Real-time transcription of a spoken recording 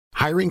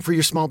Hiring for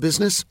your small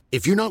business?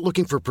 If you're not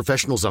looking for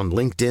professionals on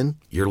LinkedIn,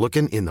 you're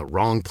looking in the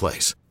wrong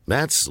place.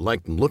 That's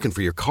like looking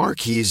for your car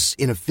keys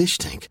in a fish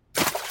tank.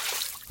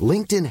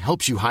 LinkedIn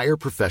helps you hire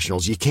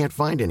professionals you can't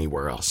find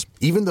anywhere else,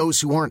 even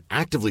those who aren't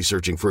actively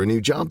searching for a new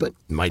job but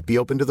might be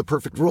open to the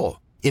perfect role.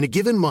 In a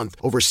given month,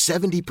 over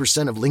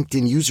 70% of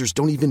LinkedIn users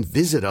don't even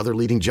visit other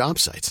leading job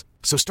sites.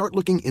 So start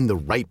looking in the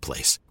right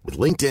place. With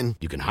LinkedIn,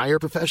 you can hire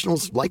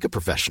professionals like a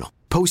professional.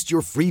 Post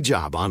your free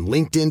job on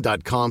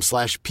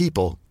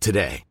linkedin.com/people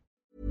today.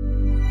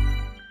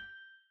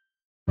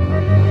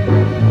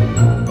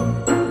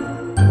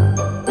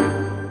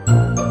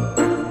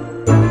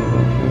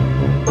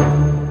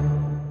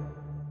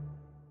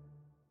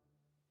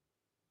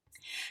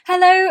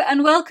 Hello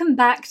and welcome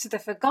back to the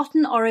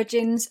Forgotten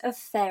Origins of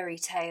Fairy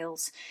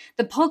Tales,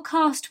 the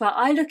podcast where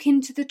I look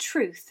into the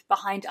truth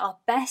behind our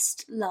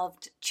best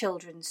loved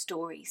children's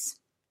stories.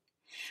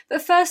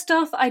 But first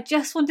off, I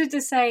just wanted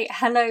to say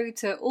hello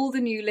to all the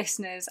new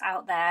listeners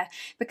out there,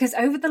 because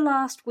over the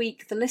last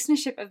week the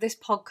listenership of this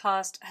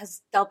podcast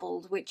has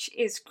doubled, which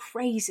is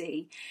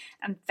crazy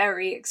and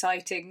very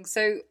exciting.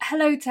 So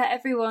hello to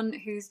everyone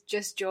who's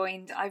just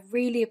joined. I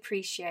really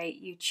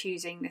appreciate you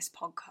choosing this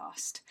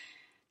podcast.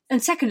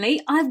 And secondly,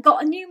 I've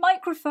got a new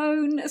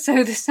microphone,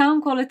 so the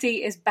sound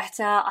quality is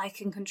better. I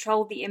can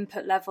control the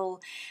input level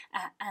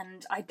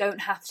and I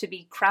don't have to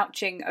be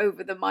crouching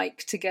over the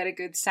mic to get a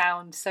good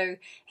sound. So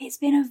it's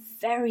been a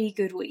very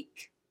good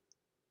week.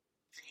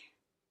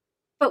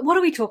 But what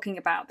are we talking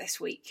about this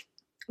week?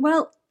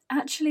 Well,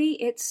 actually,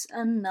 it's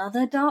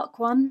another dark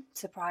one.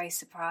 Surprise,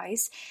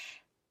 surprise.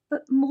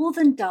 But more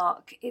than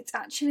dark, it's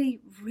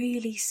actually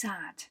really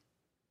sad.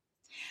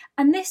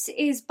 And this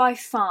is by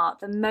far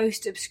the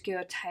most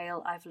obscure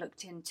tale I've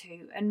looked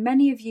into, and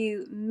many of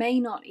you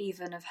may not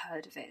even have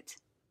heard of it.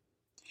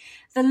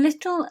 The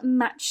Little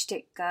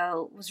Matchstick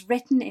Girl was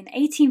written in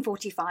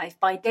 1845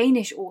 by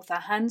Danish author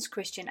Hans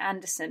Christian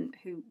Andersen,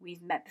 who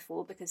we've met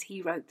before because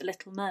he wrote The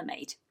Little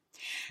Mermaid.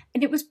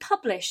 And it was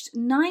published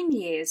 9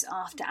 years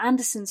after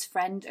Andersen's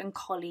friend and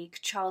colleague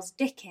Charles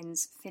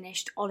Dickens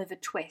finished Oliver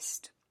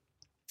Twist.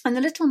 And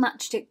The Little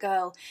Matchstick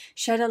Girl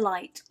shed a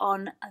light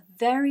on a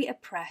very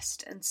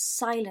oppressed and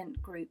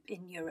silent group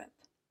in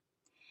Europe.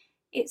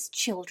 Its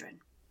children.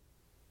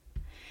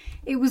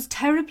 It was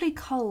terribly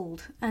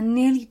cold and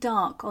nearly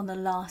dark on the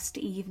last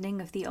evening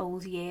of the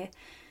old year,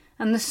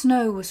 and the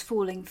snow was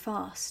falling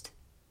fast.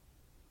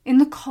 In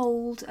the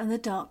cold and the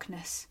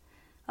darkness,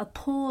 a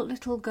poor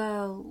little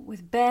girl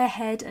with bare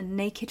head and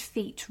naked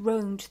feet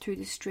roamed through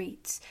the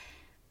streets.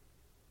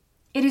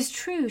 It is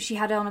true she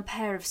had on a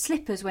pair of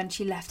slippers when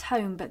she left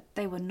home, but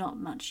they were not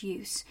much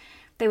use.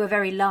 They were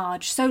very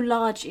large, so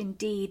large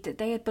indeed that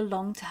they had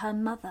belonged to her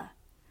mother.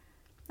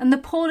 And the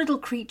poor little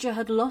creature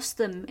had lost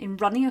them in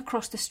running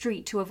across the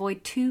street to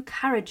avoid two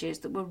carriages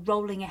that were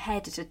rolling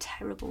ahead at a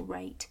terrible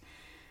rate.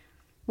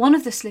 One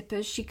of the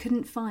slippers she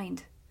couldn't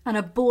find, and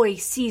a boy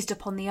seized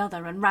upon the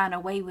other and ran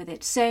away with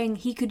it, saying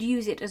he could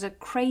use it as a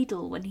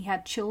cradle when he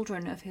had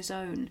children of his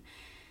own.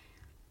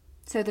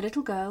 So the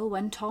little girl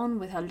went on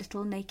with her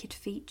little naked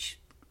feet,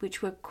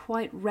 which were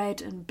quite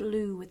red and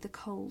blue with the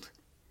cold.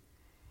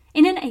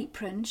 In an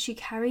apron she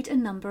carried a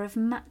number of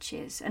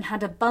matches and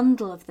had a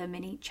bundle of them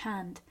in each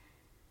hand.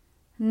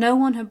 No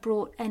one had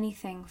brought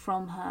anything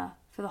from her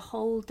for the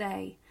whole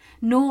day,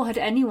 nor had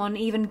anyone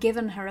even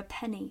given her a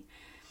penny.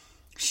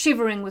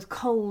 Shivering with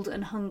cold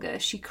and hunger,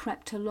 she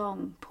crept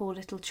along, poor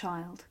little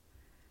child.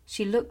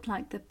 She looked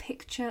like the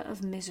picture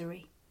of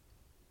misery.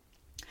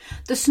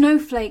 The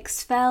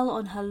snowflakes fell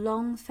on her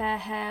long fair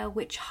hair,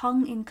 which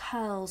hung in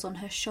curls on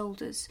her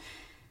shoulders,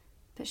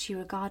 but she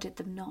regarded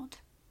them not.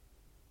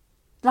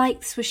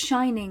 Lights were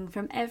shining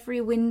from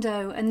every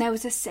window, and there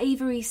was a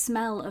savoury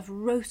smell of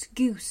roast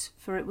goose,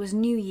 for it was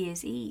New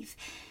Year's Eve.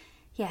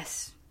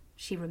 Yes,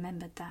 she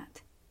remembered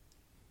that.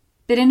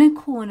 But in a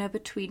corner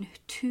between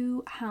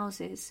two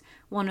houses,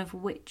 one of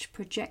which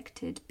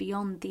projected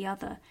beyond the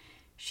other,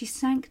 she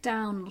sank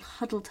down and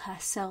huddled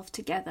herself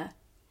together.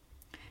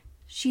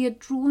 She had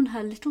drawn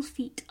her little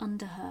feet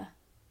under her,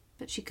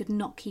 but she could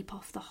not keep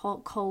off the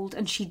hot cold,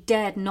 and she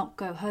dared not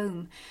go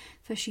home,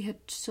 for she had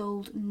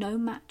sold no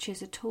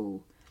matches at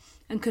all,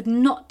 and could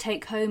not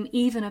take home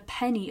even a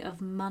penny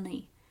of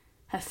money.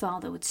 Her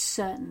father would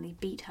certainly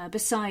beat her.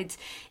 Besides,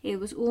 it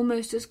was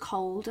almost as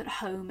cold at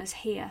home as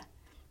here,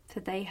 for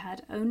they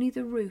had only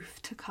the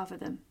roof to cover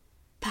them.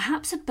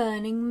 Perhaps a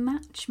burning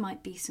match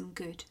might be some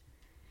good.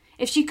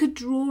 If she could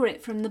draw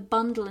it from the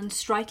bundle and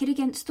strike it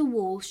against the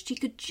wall, she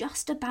could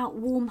just about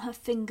warm her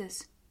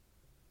fingers.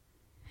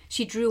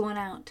 She drew one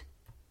out.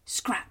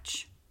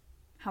 Scratch!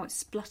 How it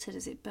spluttered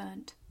as it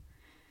burnt.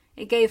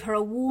 It gave her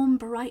a warm,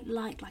 bright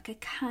light like a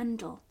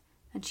candle,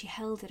 and she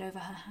held it over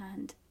her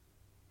hand.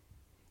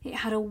 It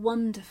had a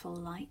wonderful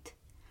light.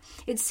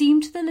 It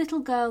seemed to the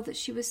little girl that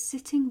she was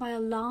sitting by a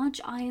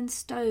large iron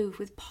stove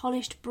with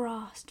polished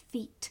brass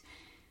feet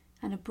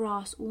and a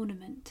brass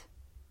ornament.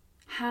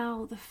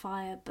 How the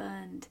fire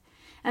burned,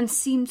 and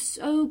seemed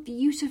so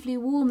beautifully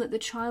warm that the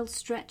child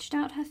stretched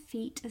out her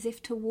feet as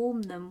if to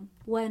warm them,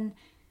 when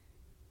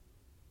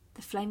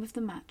The flame of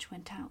the match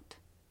went out.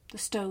 The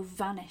stove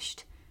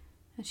vanished,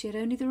 and she had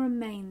only the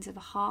remains of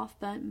a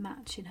half-burnt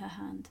match in her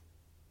hand.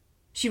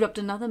 She rubbed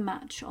another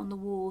match on the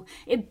wall.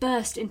 It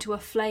burst into a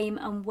flame,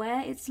 and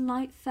where its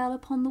light fell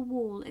upon the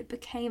wall, it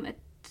became as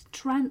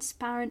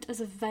transparent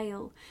as a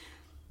veil,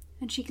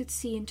 and she could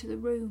see into the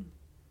room.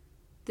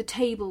 The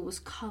table was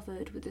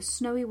covered with a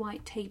snowy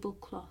white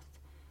tablecloth,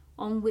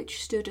 on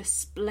which stood a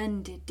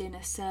splendid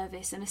dinner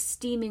service and a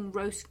steaming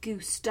roast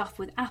goose stuffed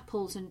with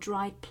apples and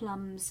dried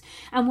plums.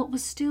 And what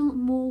was still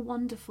more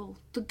wonderful,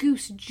 the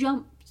goose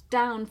jumped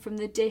down from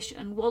the dish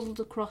and waddled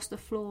across the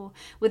floor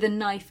with a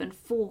knife and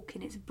fork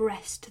in its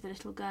breast to the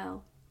little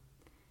girl.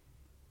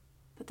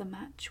 But the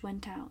match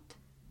went out,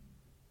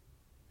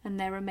 and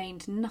there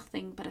remained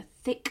nothing but a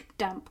thick,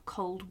 damp,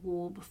 cold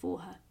wall before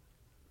her.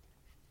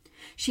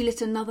 She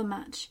lit another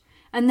match,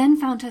 and then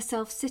found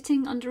herself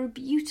sitting under a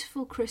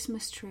beautiful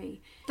Christmas tree.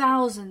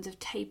 Thousands of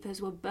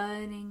tapers were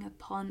burning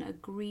upon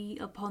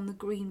the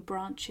green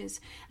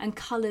branches, and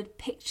coloured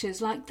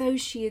pictures like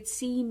those she had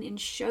seen in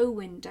show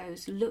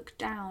windows looked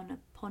down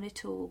upon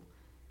it all.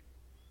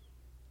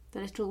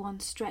 The little one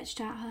stretched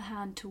out her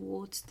hand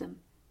towards them,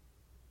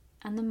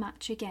 and the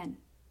match again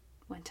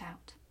went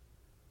out.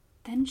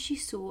 Then she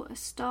saw a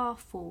star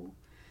fall,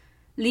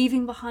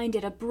 leaving behind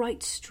it a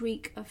bright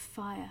streak of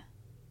fire.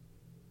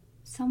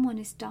 "Someone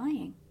is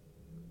dying,"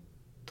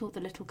 thought the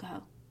little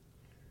girl.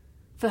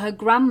 For her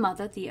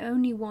grandmother, the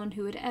only one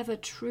who had ever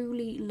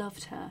truly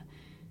loved her,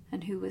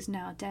 and who was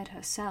now dead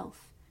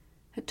herself,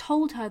 had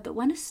told her that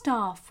when a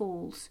star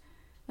falls,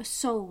 a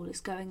soul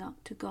is going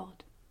up to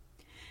God.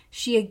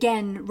 She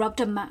again rubbed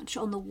a match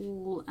on the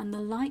wall, and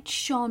the light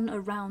shone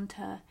around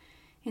her.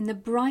 In the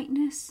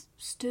brightness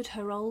stood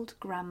her old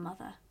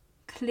grandmother,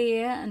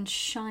 clear and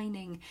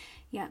shining,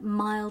 yet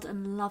mild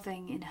and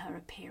loving in her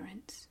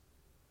appearance.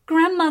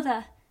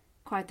 "Grandmother,"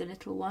 cried the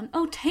little one,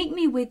 "oh, take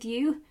me with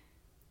you.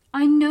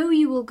 I know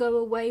you will go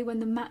away when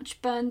the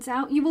match burns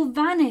out. You will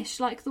vanish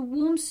like the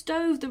warm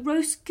stove, the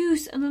roast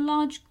goose, and the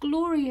large,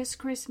 glorious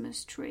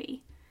Christmas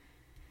tree."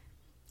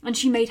 And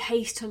she made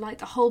haste to light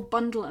the whole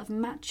bundle of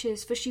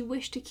matches, for she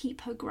wished to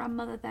keep her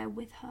grandmother there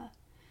with her.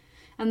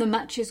 And the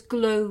matches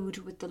glowed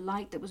with the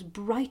light that was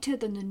brighter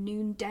than the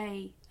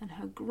noonday, and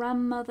her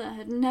grandmother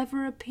had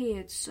never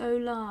appeared so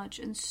large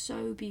and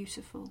so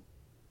beautiful.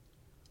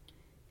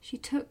 She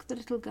took the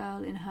little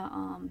girl in her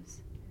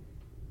arms,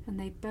 and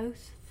they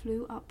both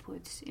flew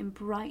upwards in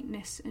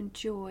brightness and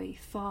joy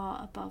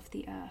far above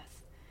the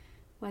earth,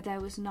 where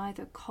there was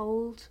neither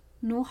cold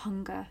nor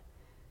hunger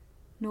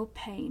nor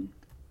pain,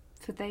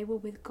 for they were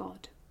with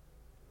God.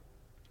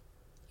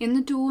 In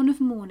the dawn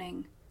of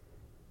morning,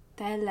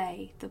 there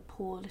lay the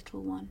poor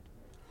little one,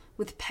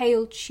 with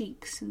pale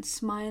cheeks and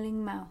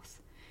smiling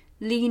mouth,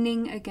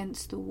 leaning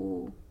against the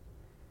wall.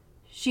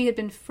 She had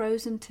been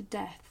frozen to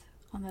death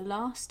on the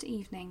last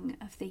evening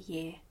of the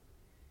year.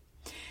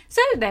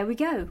 So there we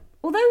go.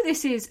 Although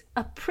this is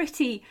a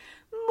pretty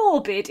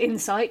morbid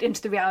insight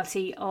into the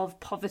reality of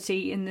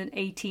poverty in the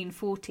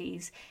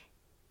 1840s,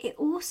 it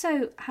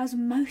also has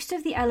most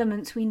of the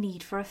elements we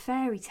need for a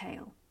fairy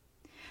tale.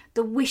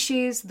 The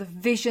wishes, the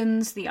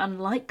visions, the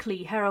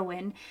unlikely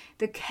heroine,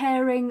 the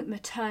caring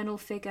maternal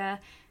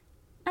figure,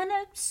 and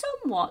a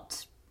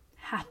somewhat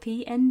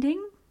happy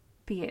ending,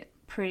 be it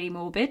pretty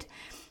morbid.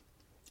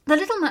 The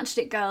Little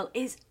Matchstick Girl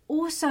is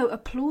also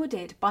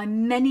applauded by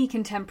many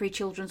contemporary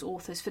children's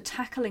authors for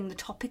tackling the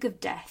topic of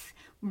death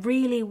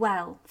really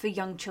well for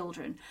young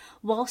children,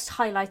 whilst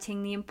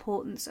highlighting the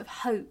importance of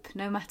hope,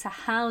 no matter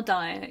how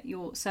dire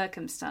your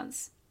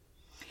circumstance.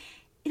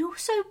 It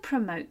also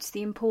promotes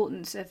the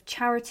importance of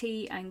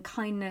charity and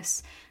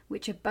kindness,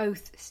 which are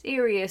both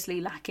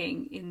seriously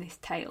lacking in this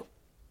tale.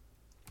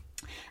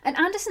 And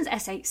Anderson's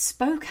essay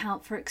spoke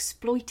out for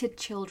exploited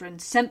children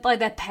sent by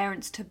their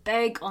parents to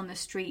beg on the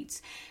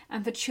streets,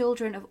 and for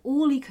children of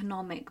all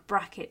economic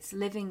brackets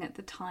living at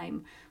the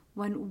time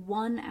when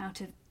 1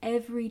 out of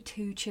every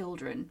 2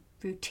 children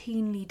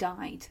routinely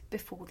died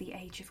before the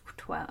age of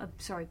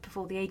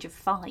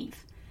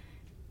 5.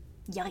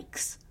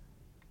 Yikes.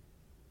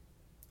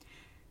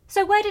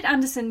 So where did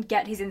Anderson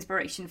get his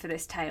inspiration for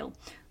this tale?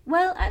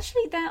 Well,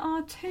 actually there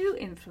are 2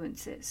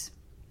 influences.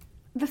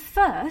 The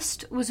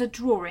first was a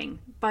drawing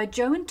by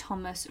Joe and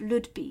Thomas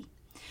Ludby,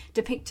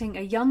 depicting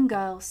a young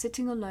girl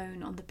sitting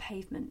alone on the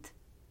pavement.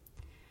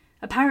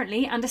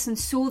 Apparently, Anderson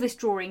saw this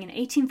drawing in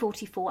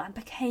 1844 and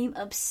became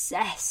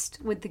obsessed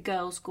with the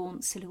girl's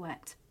gaunt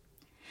silhouette.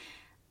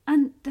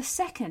 And the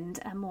second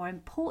and more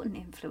important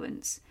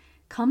influence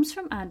comes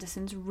from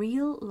Anderson's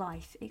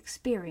real-life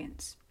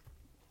experience.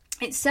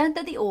 It's said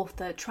that the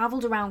author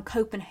travelled around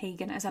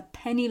Copenhagen as a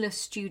penniless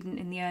student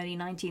in the early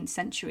 19th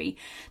century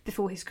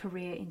before his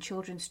career in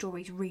children's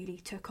stories really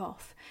took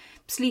off,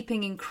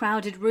 sleeping in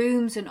crowded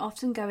rooms and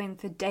often going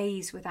for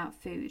days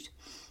without food.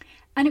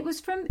 And it was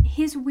from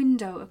his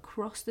window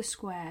across the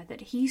square that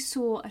he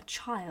saw a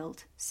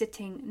child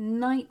sitting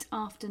night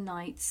after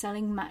night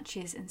selling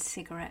matches and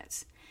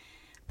cigarettes.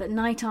 But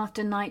night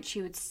after night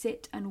she would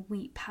sit and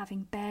weep,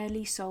 having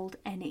barely sold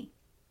any.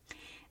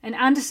 And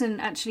Anderson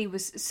actually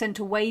was sent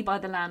away by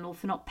the landlord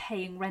for not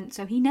paying rent,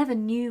 so he never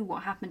knew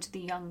what happened to the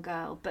young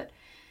girl. But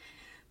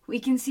we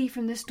can see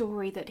from the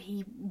story that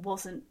he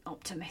wasn't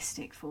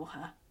optimistic for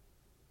her.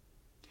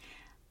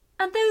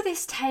 And though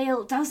this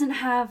tale doesn't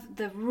have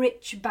the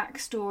rich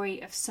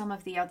backstory of some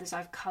of the others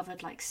I've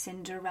covered, like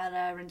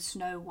Cinderella and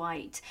Snow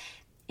White,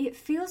 it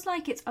feels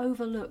like it's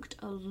overlooked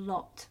a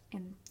lot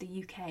in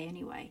the UK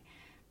anyway.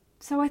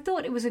 So I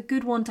thought it was a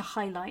good one to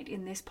highlight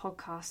in this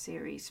podcast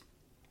series,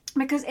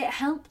 because it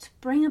helped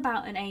bring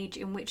about an age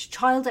in which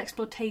child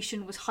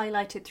exploitation was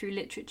highlighted through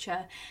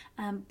literature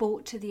and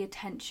brought to the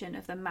attention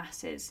of the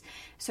masses.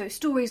 So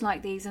stories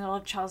like these and a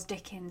lot of Charles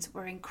Dickens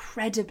were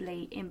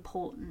incredibly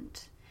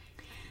important.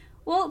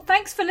 Well,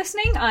 thanks for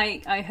listening.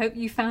 I hope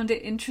you found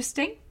it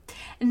interesting.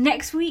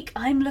 Next week,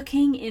 I'm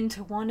looking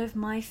into one of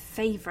my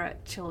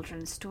favourite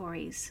children's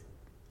stories,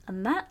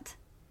 and that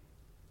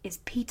is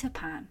Peter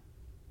Pan.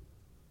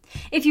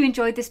 If you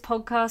enjoyed this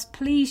podcast,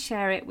 please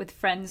share it with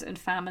friends and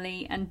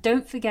family, and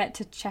don't forget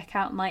to check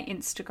out my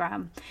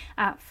Instagram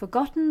at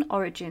Forgotten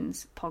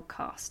Origins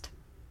Podcast.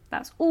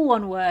 That's all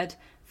one word,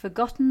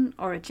 Forgotten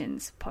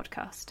Origins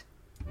Podcast.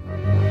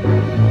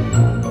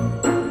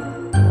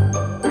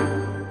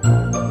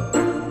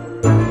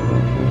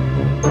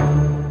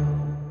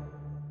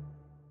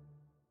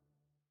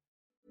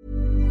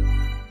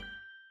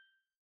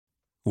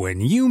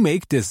 When you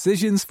make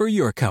decisions for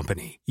your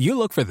company, you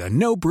look for the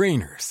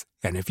no-brainers.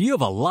 And if you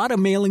have a lot of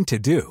mailing to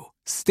do,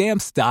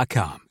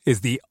 Stamps.com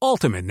is the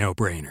ultimate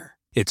no-brainer.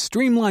 It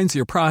streamlines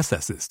your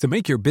processes to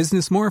make your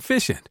business more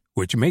efficient,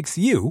 which makes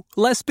you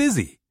less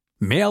busy.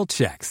 Mail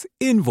checks,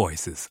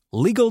 invoices,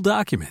 legal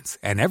documents,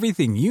 and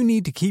everything you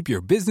need to keep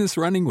your business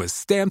running with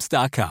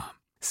Stamps.com.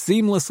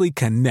 Seamlessly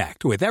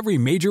connect with every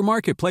major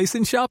marketplace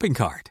and shopping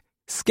cart.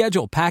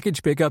 Schedule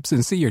package pickups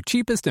and see your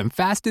cheapest and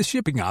fastest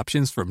shipping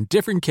options from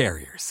different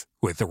carriers,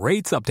 with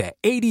rates up to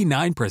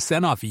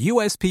 89% off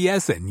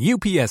USPS and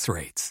UPS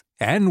rates.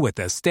 And with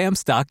the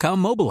Stamps.com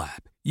mobile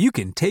app, you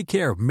can take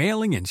care of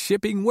mailing and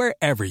shipping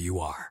wherever you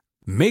are.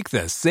 Make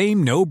the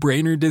same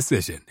no-brainer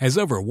decision as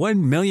over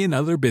 1 million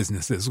other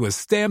businesses with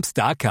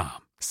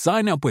Stamps.com.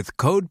 Sign up with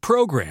code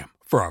PROGRAM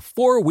for a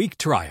 4-week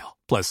trial,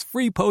 plus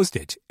free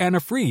postage and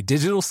a free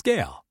digital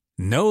scale.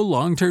 No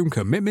long-term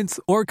commitments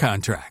or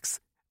contracts.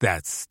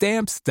 That's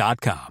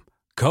Stamps.com.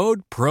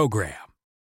 Code PROGRAM.